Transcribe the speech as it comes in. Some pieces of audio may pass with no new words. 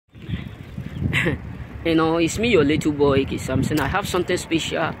It's me, your little boy, Kid Samson. I have something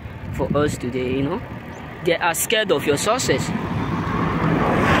special for us today. They are scared of your success.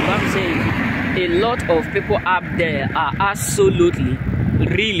 What I'm saying, a lot of people out there are absolutely,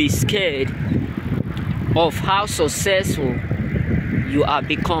 really scared of how successful you are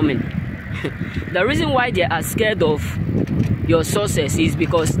becoming. The reason why they are scared of your success is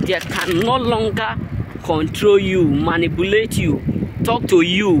because they can no longer control you, manipulate you, talk to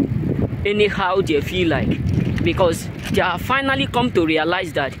you anyhow they feel like, because they have finally come to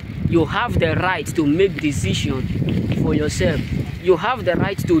realize that you have the right to make decisions for yourself. You have the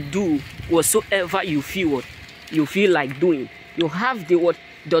right to do whatsoever you feel like doing. You have the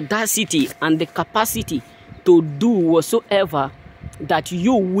audacity and the capacity to do whatsoever that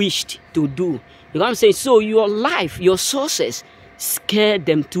you wished to do. You know what I'm saying? So your life, your success, scared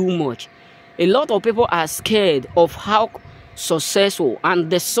them too much. A lot of people are scared of how successful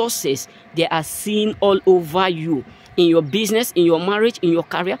and the success they are seeing all over you, in your business, in your marriage, in your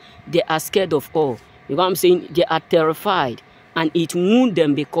career. They are scared of all. You know what I'm saying? They are terrified, and it wounds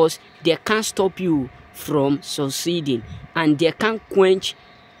them because they can't stop you from succeeding, and they can't quench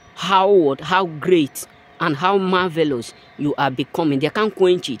how great and how marvelous you are becoming. They can't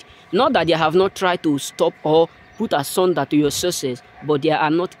quench it. Not that they have not tried to stop or put asunder to your success, but they are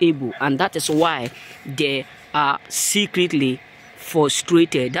not able, and that is why they are secretly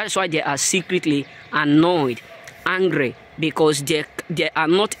frustrated. That is why they are secretly annoyed, angry, because they are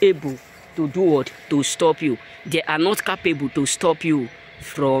not able to do what? To stop you. They are not capable to stop you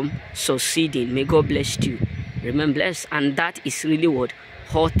from succeeding. May God bless you. Remain blessed. And that is really what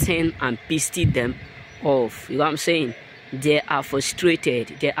hurting and pissing them off. You know what I'm saying? They are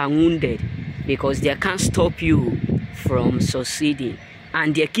frustrated. They are wounded because they can't stop you from succeeding.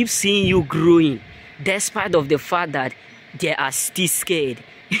 And they keep seeing you growing, despite of the fact that they are still scared.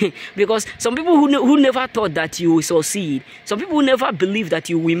 Because some people who never thought that you will succeed, some people who never believe that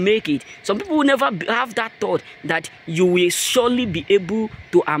you will make it, some people who never have that thought that you will surely be able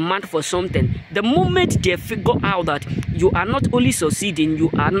to amount for something, the moment they figure out that you are not only succeeding, you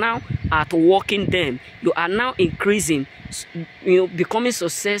are now outworking them, you are now increasing, becoming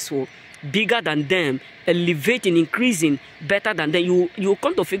successful, bigger than them, elevating, increasing, better than them, you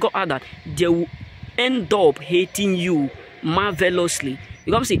come to figure out that they will end up hating you marvelously.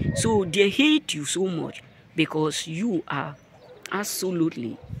 You know what I'm saying? So they hate you so much because you are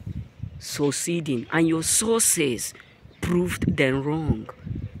absolutely succeeding, and your sources proved them wrong.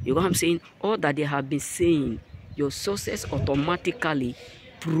 You know what I'm saying? All that they have been saying, your sources automatically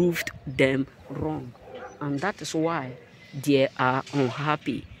proved them wrong, and that is why they are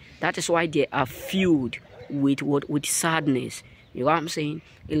unhappy. That is why they are filled with sadness. You know what I'm saying?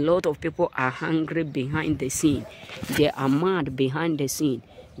 A lot of people are hungry behind the scene. They are mad behind the scene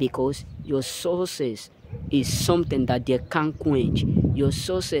because your sources is something that they can't quench. Your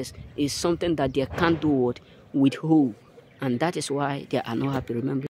sources is something that they can't do with who. And that is why they are not happy. Remember.